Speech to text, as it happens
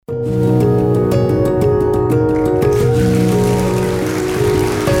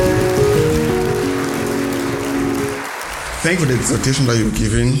Thank you for the exhortation that you've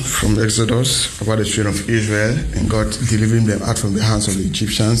given from Exodus about the children of Israel and God delivering them out from the hands of the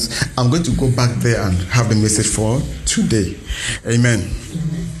Egyptians. I'm going to go back there and have the message for today. Amen.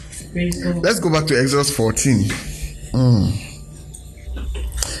 Let's go back to Exodus 14.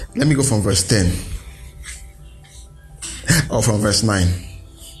 Let me go from verse 10 or from verse 9.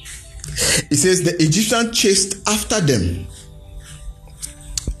 It says, the Egyptians chased after them.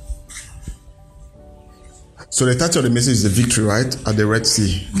 So the title of the message is the victory, right? At the Red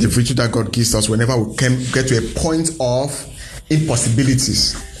Sea. The victory that God gives us whenever we get to a point of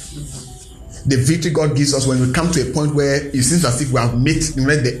impossibilities. The victory God gives us when we come to a point where it seems as if we have made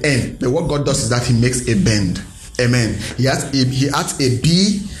the end. But what God does is that He makes a bend. Amen. He adds a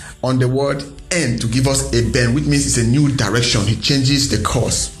B on the word end to give us a bend, which means it's a new direction. He changes the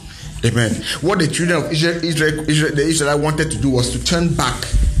course. Amen. What the children of Israel wanted to do was to turn back,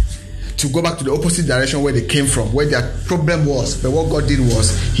 to go back to the opposite direction where they came from, where their problem was. But what God did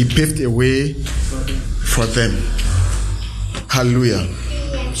was He paved a way for them. Hallelujah.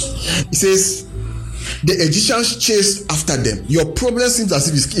 It says, the Egyptians chased after them. Your problem seems as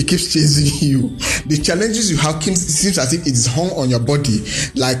if it keeps chasing you. The challenges you have seems as if it is hung on your body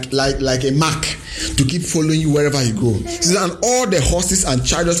like a mark to keep following you wherever you go. It says, and all the horses and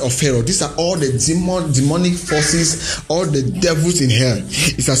chariots of Pharaoh, these are all the demonic forces, all the devils in hell.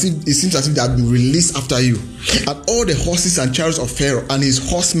 It seems as if they have been released after you. And all the horses and chariots of Pharaoh and his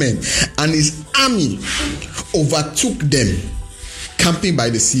horsemen and his army overtook them, camping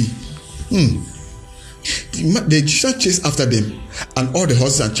by the sea. The Egyptians chased after them, and all the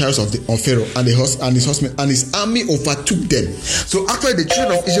horses and chariots of Pharaoh and his horsemen and his army overtook them. So actually, the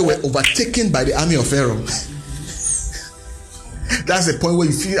children of Israel were overtaken by the army of Pharaoh. That's the point where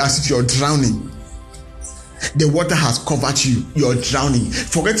you feel as if you're drowning. The water has covered you. You're drowning.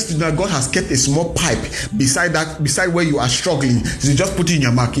 Forget to know God has kept a small pipe beside where you are struggling. So you just put it in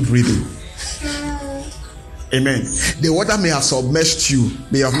your mouth, keep breathing. Amen. The water may have submerged you,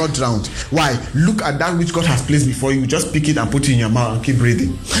 but you have not drowned. Why? Look at that which God has placed before you. Just pick it and put it in your mouth and keep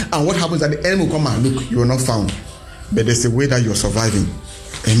breathing. And what happens is that the enemy will come and look, you are not found. But there's a way that you're surviving.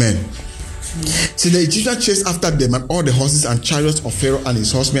 Amen. So the Egyptians chased after them, and all the horses and chariots of Pharaoh and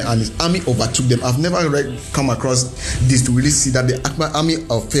his horsemen and his army overtook them. I've never come across this to really see that the army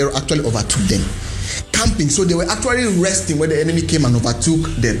of Pharaoh actually overtook them. Camping. So they were actually resting when the enemy came and overtook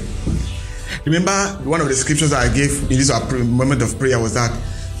them. Remember, one of the scriptures that I gave in this moment of prayer was that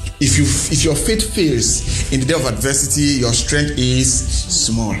if your faith fails in the day of adversity, your strength is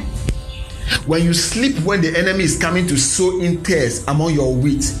small. When you sleep when the enemy is coming to sow in tares among your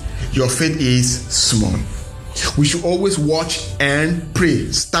wheat, your faith is small. We should always watch and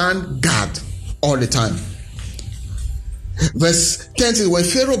pray. Stand guard all the time. Verse 10 says, when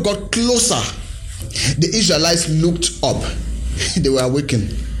Pharaoh got closer, the Israelites looked up. They were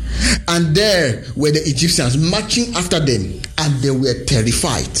awakened. And there were the Egyptians marching after them, and they were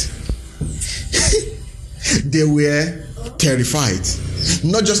terrified. They were terrified.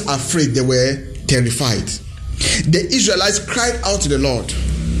 Not just afraid, they were terrified. The Israelites cried out to the Lord,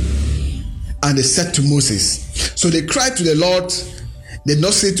 and they said to Moses. So they cried to the Lord. They did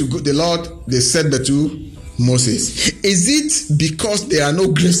not say to the Lord, they said that to Moses. Is it because there are no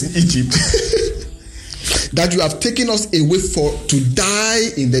graves in Egypt that you have taken us away to die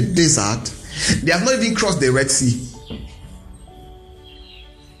in the desert? They have not even crossed the Red Sea.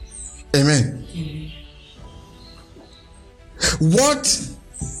 Amen. What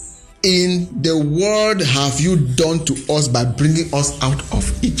in the world have you done to us by bringing us out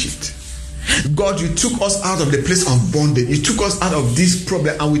of Egypt? God, you took us out of the place of bondage. You took us out of this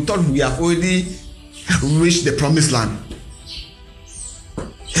problem, and we thought we have already reached the promised land.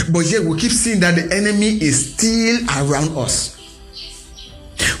 But yet we keep seeing that the enemy is still around us.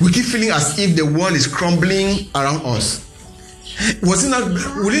 We keep feeling as if the world is crumbling around us. Would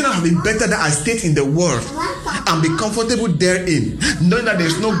it not have been better that I stayed in the world and be comfortable therein, knowing that there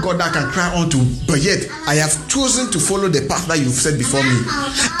is no God that I can cry unto, but yet I have chosen to follow the path that you've set before me.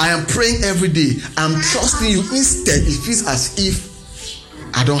 I am praying every day. I'm trusting you. Instead, it feels as if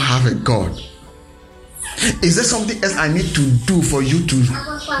I don't have a God. Is there something else I need to do for you to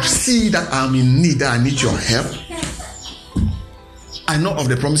see that I'm in need, that I need your help? I know of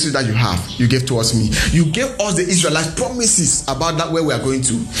the promises that you gave towards me. You gave us, the Israelites, promises about that where we are going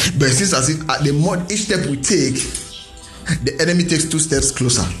to. But it seems as if at the more each step we take, the enemy takes 2 steps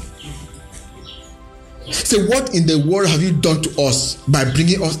closer. So what in the world have you done to us by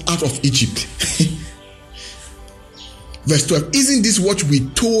bringing us out of Egypt? Verse 12, isn't this what we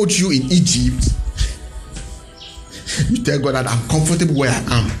told you in Egypt? You tell God that I'm comfortable where I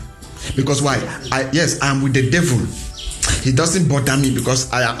am. Because why? I am with the devil. It doesn't bother me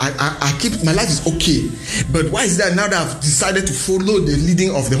because I keep my life is okay. But why is that now that I've decided to follow the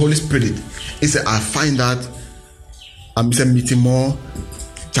leading of the Holy Spirit? It's I find that I'm meeting more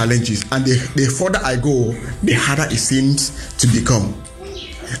challenges, and the further I go, the harder it seems to become.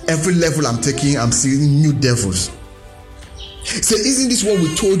 Every level I'm taking, I'm seeing new devils. So isn't this what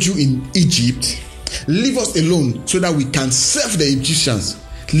we told you in Egypt? Leave us alone so that we can serve the Egyptians.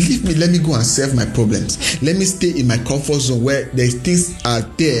 Leave me, let me go and serve my problems. Let me stay in my comfort zone where the things are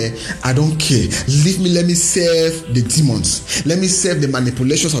there. I don't care. Leave me, let me serve the demons. Let me serve the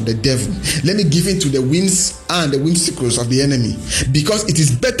manipulations of the devil. Let me give in to the whims and the whimsicals of the enemy. Because it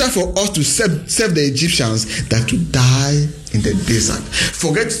is better for us to serve the Egyptians than to die in the desert.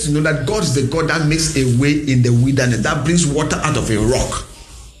 Forget to know that God is the God that makes a way in the wilderness, that brings water out of a rock.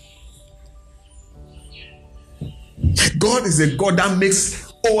 God is a God that makes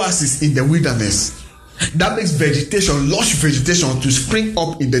oasis in the wilderness, that makes vegetation, lush vegetation to spring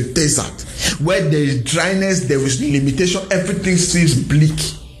up in the desert where there is dryness, there is limitation, everything seems bleak.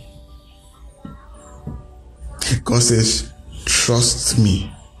 God says, trust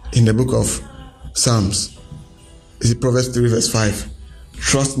me. In the book of Psalms, is it Proverbs 3 verse 5?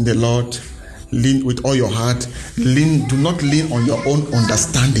 Trust in the Lord, lean with all your heart, do not lean on your own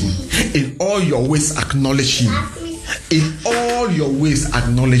understanding. In all your ways acknowledge him. In all your ways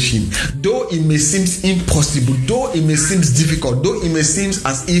acknowledge him. Though it may seem impossible, though it may seem difficult, though it may seem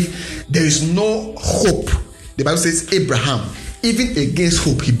as if there is no hope, the Bible says Abraham, even against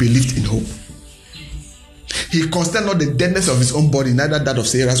hope, he believed in hope. He considered not the deadness of his own body, neither that of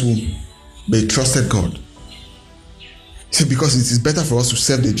Sarah's womb, but he trusted God. So because it is better for us to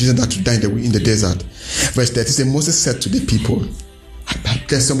serve the Jesus than to die in the desert. Verse 30 says, Moses said to the people,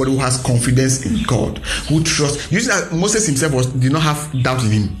 there's somebody who has confidence in God, who trusts. You see that Moses himself did not have doubt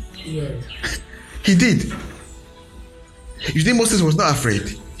in him. Yes. He did. You think Moses was not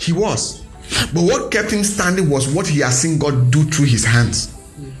afraid? He was. But what kept him standing was what he had seen God do through his hands.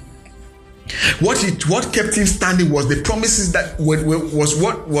 What kept him standing was the promises that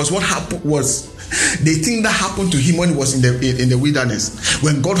was what happened was the thing that happened to him when he was in the wilderness,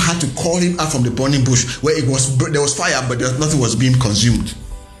 when God had to call him out from the burning bush where there was fire but nothing was being consumed.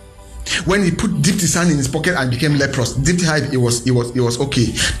 When he dipped his hand in his pocket and became leprous, dipped hide, it was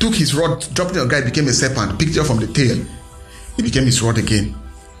okay. Took his rod, dropped it on the guy, it became a serpent, picked it up from the tail, it became his rod again.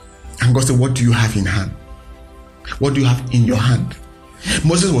 And God said, what do you have in hand? What do you have in your hand?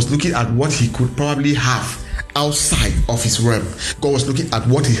 Moses was looking at what he could probably have outside of his realm. God was looking at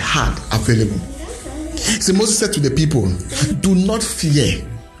what he had available. So Moses said to the people, do not fear.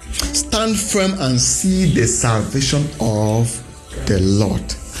 Stand firm and see the salvation of the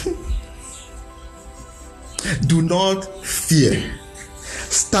Lord. Do not fear.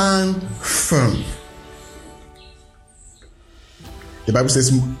 Stand firm. The Bible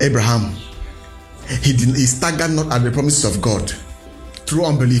says Abraham, he staggered not at the promises of God through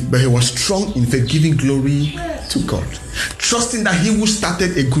unbelief, but he was strong in faith, giving glory to God, trusting that he who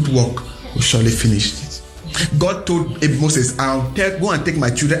started a good work will surely finish it. God told Moses, I'll go and take my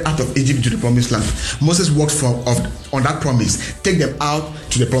children out of Egypt to the promised land. Moses worked on that promise, take them out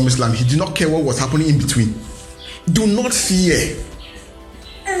to the promised land. He did not care what was happening in between. Do not fear.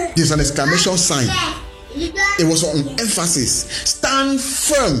 There's an exclamation sign. It was an emphasis. Stand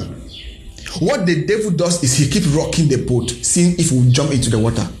firm. What the devil does is he keeps rocking the boat, seeing if we'll jump into the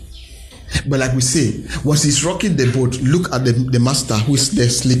water. But like we say, once he's rocking the boat, look at the master who is there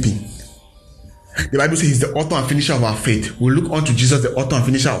sleeping. The Bible says he's the author and finisher of our faith. We look unto Jesus, the author and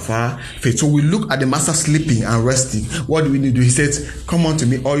finisher of our faith. So we look at the master sleeping and resting. What do we need to do? He says, come unto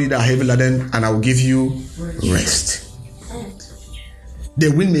me, all you that are heavy laden, and I will give you rest.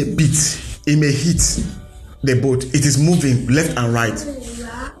 The wind may beat, it may hit the boat. It is moving left and right.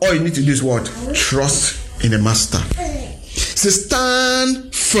 All you need to do is what? Trust in the master. So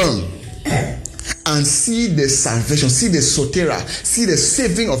stand firm and see the salvation, see the sotera, see the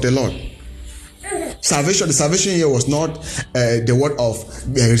saving of the Lord. Salvation, the salvation here was not the word of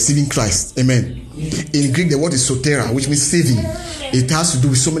receiving Christ. Amen. In Greek, the word is sotera, which means saving. It has to do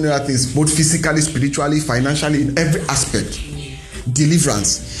with so many other things, both physically, spiritually, financially, in every aspect.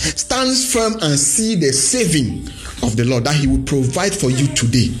 Deliverance. Stand firm and see the saving of the Lord that he will provide for you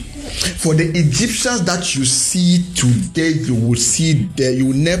today. For the Egyptians that you see today, you will see there, you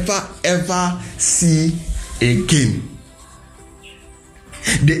will never ever see again.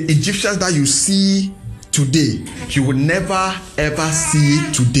 The Egyptians that you see today, you will never ever see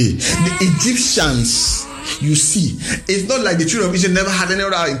today. The Egyptians you see, it's not like the children of Egypt never had any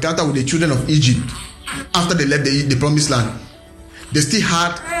other encounter with the children of Egypt after they left the promised land. They still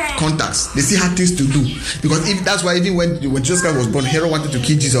had contacts. They still had things to do. Because if that's why even when Jesus Christ was born, Herod wanted to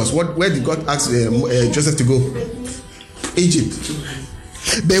kill Jesus. Where did God ask Joseph to go? Egypt.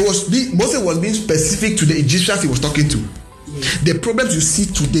 Moses was being specific to the Egyptians he was talking to. The problems you see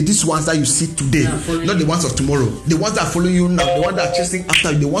today, these ones that you see today, not the ones of tomorrow, the ones that are following you now, the ones that are chasing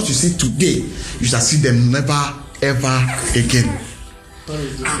after you, the ones you see today, you shall see them never ever again.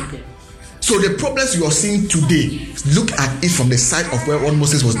 So the problems you are seeing today, look at it from the side of where what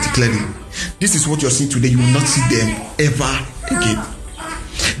Moses was declaring. This is what you are seeing today. You will not see them ever again.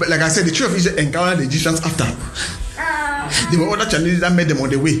 But like I said, the children of Israel encountered the Egyptians after. There were other challenges that made them on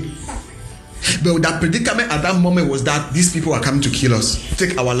the way. But that predicament at that moment was that these people are coming to kill us,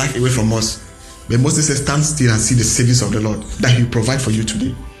 take our life away from us. But Moses said, stand still and see the savings of the Lord that He will provide for you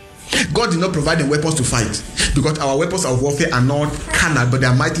today. God did not provide them weapons to fight, because our weapons of warfare are not carnal, but they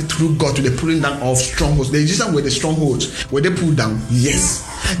are mighty through God to the pulling down of strongholds. The Egyptians were the strongholds. Were they pulled down? Yes.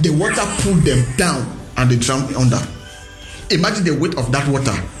 The water pulled them down and they drowned under. Imagine the weight of that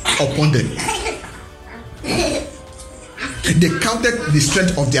water upon them. They counted the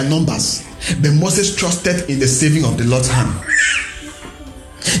strength of their numbers, but Moses trusted in the saving of the Lord's hand.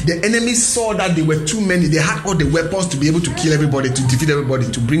 The enemy saw that they were too many. They had all the weapons to be able to kill everybody, to defeat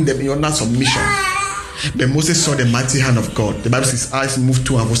everybody, to bring them in under submission. But Moses saw the mighty hand of God. The Bible says his eyes moved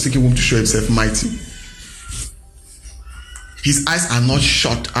to and was seeking whom to show himself mighty. His eyes are not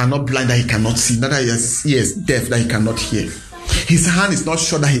shut, are not blind that he cannot see, neither his ears deaf that he cannot hear. His hand is not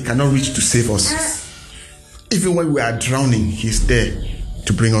short that he cannot reach to save us. Even when we are drowning, He's there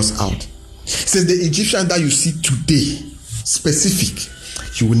to bring us out. It says the Egyptian that you see today, specific,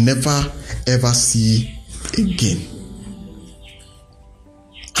 you will never ever see again.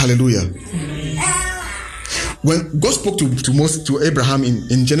 Hallelujah. When God spoke to Abraham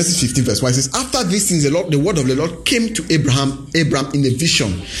in Genesis 15 verse 1, it says, after these things the word of the Lord came to Abraham in a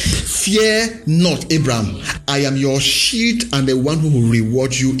vision. Fear not, Abraham, I am your shield and the one who will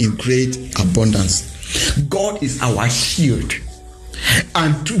reward you in great abundance. God is our shield,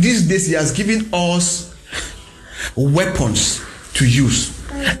 and to these days He has given us weapons to use,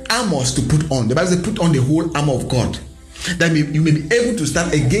 armors to put on. The Bible says, put on the whole armor of God, that you may be able to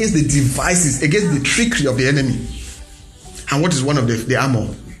stand against the devices, against the trickery of the enemy. And what is one of the armor?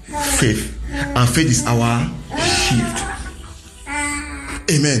 Faith. And faith is our shield.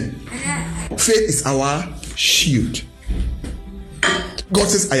 Amen. Faith is our shield. God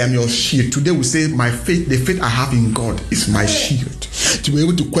says, I am your shield. Today we say, my faith, the faith I have in God is my shield, to be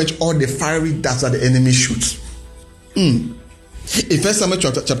able to quench all the fiery darts that the enemy shoots. In 1 Samuel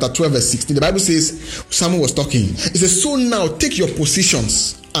chapter 12 verse 16, the Bible says, Samuel was talking. It says, so now take your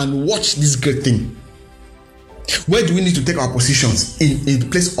positions and watch this great thing. Where do we need to take our positions? In the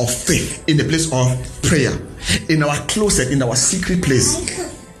place of faith, in the place of prayer, in our closet, in our secret place.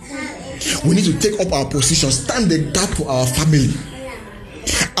 We need to take up our positions, stand the gap for our family,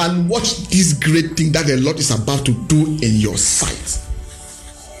 and watch this great thing that the Lord is about to do in your sight.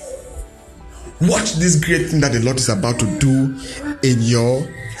 Watch this great thing that the Lord is about to do in your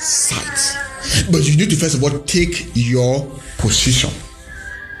sight. But you need to first of all take your position.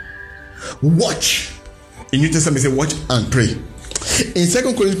 Watch. In New Testament, it says watch and pray. In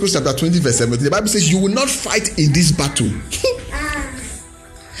 2 Chronicles chapter 20 verse 17, the Bible says you will not fight in this battle.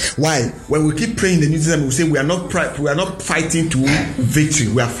 Why? When we keep praying in the New Testament, we say we are not fighting to victory.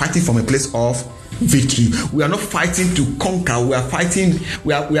 We are fighting from a place of victory. We are not fighting to conquer. We are fighting.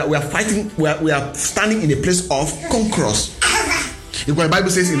 We are standing in a place of conquerors. Because the Bible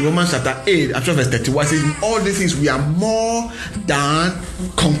says in Romans chapter 8, after verse 31, it says in all these things we are more than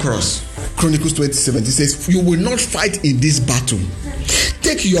conquerors. Chronicles 20:17 says you will not fight in this battle.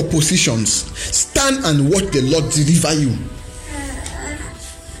 Take your positions. Stand and watch the Lord deliver you.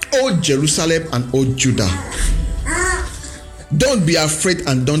 O Jerusalem and O Judah, don't be afraid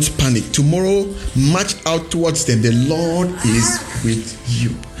and don't panic. Tomorrow, march out towards them. The Lord is with you.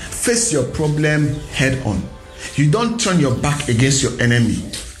 Face your problem head on. You don't turn your back against your enemy.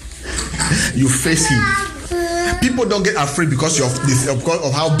 You face him. People don't get afraid because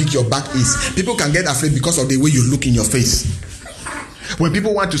of how big your back is. People can get afraid because of the way you look in your face. When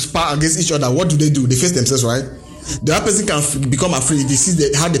people want to spar against each other, what do? They face themselves, right? The other person can become afraid if they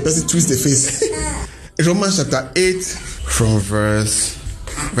see how the person twists the face. Romans chapter 8 from verse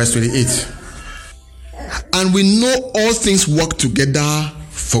 28. And we know all things work together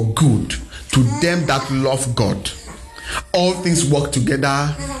for good to them that love God. All things work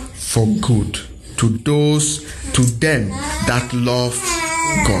together for good to them that love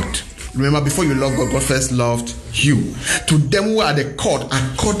God. Remember, before you love God, God first loved you. To them who are the called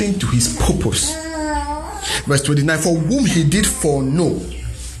according to his purpose. Verse 29, for whom he did foreknow,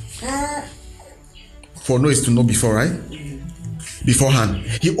 For know is to know before, right? Beforehand.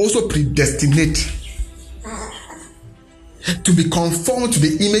 He also predestinate to be conformed to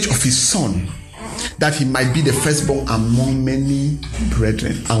the image of his son, that he might be the firstborn among many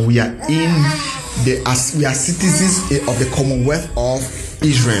brethren. And we are we are citizens of the Commonwealth of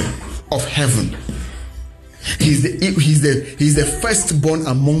Israel, of heaven. He's the firstborn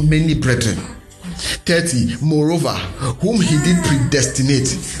among many brethren. 30. Moreover, whom he did predestinate,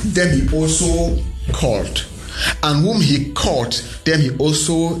 them he also called. And whom he called, them he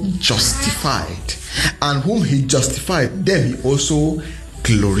also justified. And whom he justified, them he also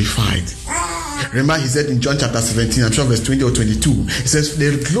glorified. Remember, he said in John chapter 17, I'm sure verse 20 or 22, he says,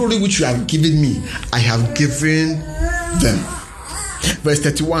 the glory which you have given me, I have given them. Verse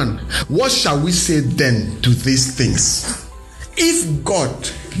 31, what shall we say then to these things? If God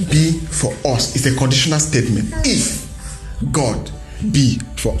be for us, it's a conditional statement. If God be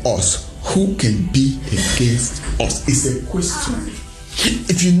for us, who can be against us? It's a question.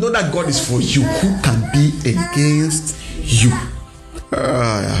 If you know that God is for you, who can be against you?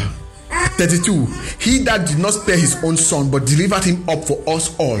 32. He that did not spare his own son, but delivered him up for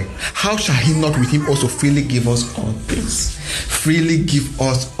us all, how shall he not with him also freely give us all things? Freely give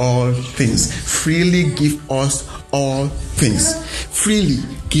us all things. Freely give us all things. Freely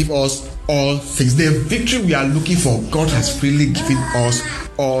give us all things. The victory we are looking for, God has freely given us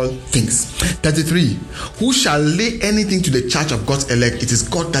all things. 33. Who shall lay anything to the charge of God's elect? It is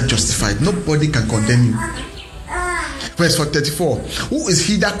God that justified. Nobody can condemn you. Verse 34. Who is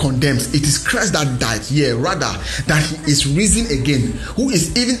he that condemns? It is Christ that died, yea, rather that he is risen again, who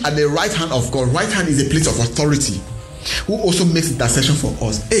is even at the right hand of God. Right hand is a place of authority, who also makes intercession for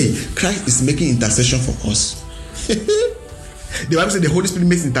us. Hey, Christ is making intercession for us. The Bible says the Holy Spirit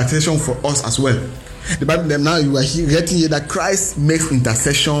makes intercession for us as well. The Bible, now you are getting here that Christ makes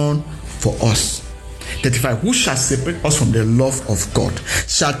intercession for us. 35. Who shall separate us from the love of God?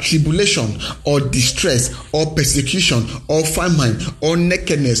 Shall tribulation or distress or persecution or famine or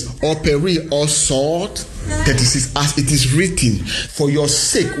nakedness or peril or sword? 36. As it is written, for your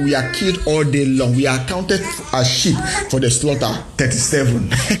sake we are killed all day long. We are counted as sheep for the slaughter. 37.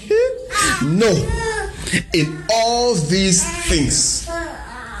 No. In all these things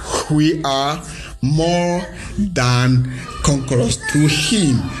we are more than conquerors through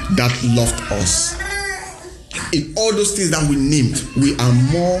him that loved us. In all those things that we named, we are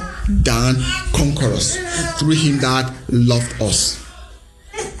more than conquerors through him that loved us.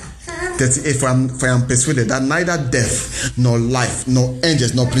 38. For I am persuaded that neither death, nor life, nor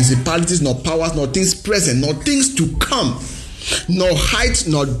angels, nor principalities, nor powers, nor things present, nor things to come, nor height,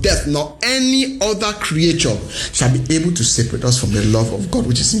 nor depth, nor any other creature shall be able to separate us from the love of God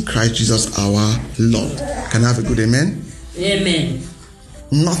which is in Christ Jesus our Lord. Can I have a good amen? Amen.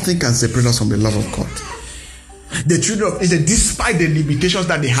 Nothing can separate us from the love of God. The children of Israel, despite the limitations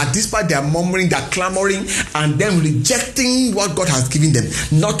that they had, despite their murmuring, their clamoring, and them rejecting what God has given them,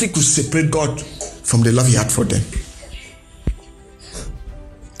 nothing could separate God from the love he had for them.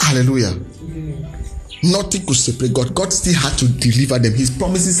 Hallelujah. Nothing could separate God. God still had to deliver them. His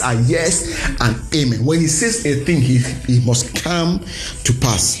promises are yes and amen. When he says a thing, he must come to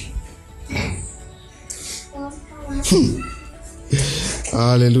pass.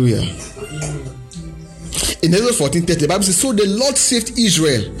 Hallelujah. In Exodus 14:30, the Bible says, so the Lord saved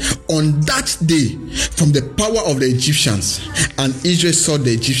Israel on that day from the power of the Egyptians, and Israel saw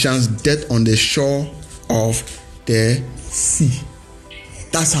the Egyptians dead on the shore of the sea.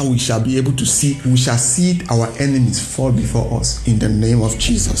 That's how we shall be able to see. We shall see our enemies fall before us in the name of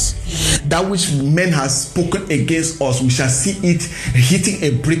Jesus. That which men have spoken against us, we shall see it hitting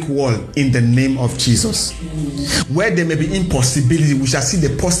a brick wall in the name of Jesus. Where there may be impossibility, we shall see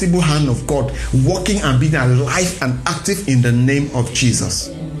the possible hand of God working and being alive and active in the name of Jesus.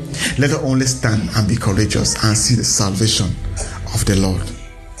 Let us only stand and be courageous and see the salvation of the Lord.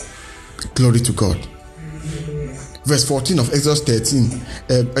 Glory to God. Verse 14 of Exodus 14.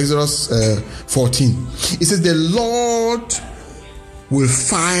 It says, the Lord will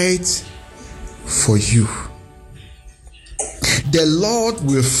fight for you. The Lord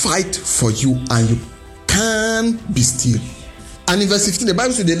will fight for you, and you can't be still. And in verse 15, the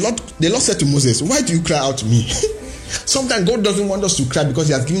Bible says, the Lord said to Moses, why do you cry out to me? Sometimes God doesn't want us to cry because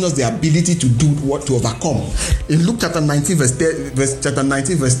he has given us the ability to do what, to overcome. In Luke chapter 19 verse 10 verse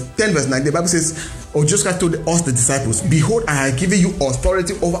 9, the Bible says, Jesus Christ told us the disciples, behold, I have given you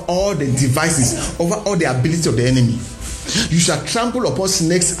authority over all the devices, over all the ability of the enemy. You shall trample upon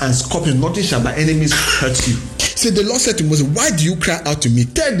snakes and scorpions, nothing shall by enemies hurt you. So the Lord said to Moses, why do you cry out to me?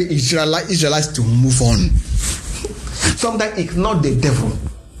 Tell the Israelites to move on. Sometimes ignore the devil.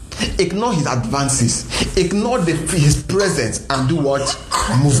 ignore his advances, ignore his presence, and do what?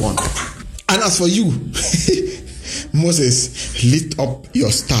 Move on. And as for you, Moses, lift up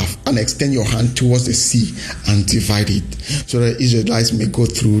your staff and extend your hand towards the sea and divide it, so that the Israelites may go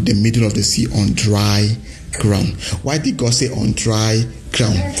through the middle of the sea on dry ground. Why did God say on dry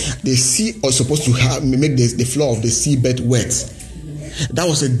ground? The sea was supposed to make the floor of the seabed wet. That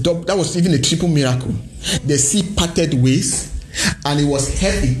was even a triple miracle. The sea parted ways, and it was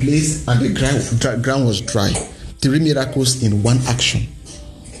held in place, and the ground was dry. 3 miracles in one action.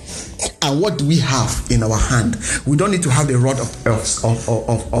 And what do we have in our hand? We don't need to have the rod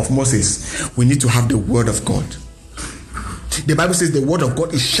of Moses. We need to have the word of God. The Bible says the word of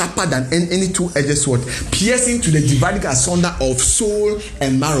God is sharper than any two-edged sword, piercing to the dividing asunder of soul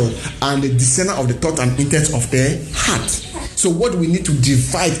and marrow, and the discerner of the thoughts and intents of the heart. So what we need to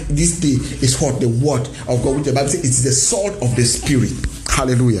divide this day is what? The word of God, which the Bible says it's the sword of the Spirit.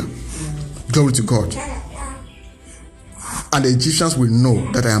 Hallelujah. Glory to God. And the Egyptians will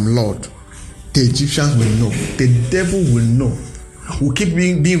know that I am Lord. The Egyptians will know. The devil will know. We'll keep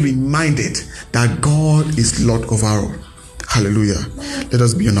being reminded that God is Lord over all. Hallelujah. Let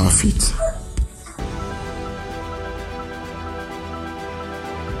us be on our feet.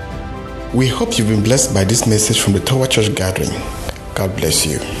 We hope you've been blessed by this message from the Tower Church Gathering. God bless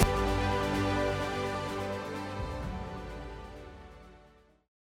you.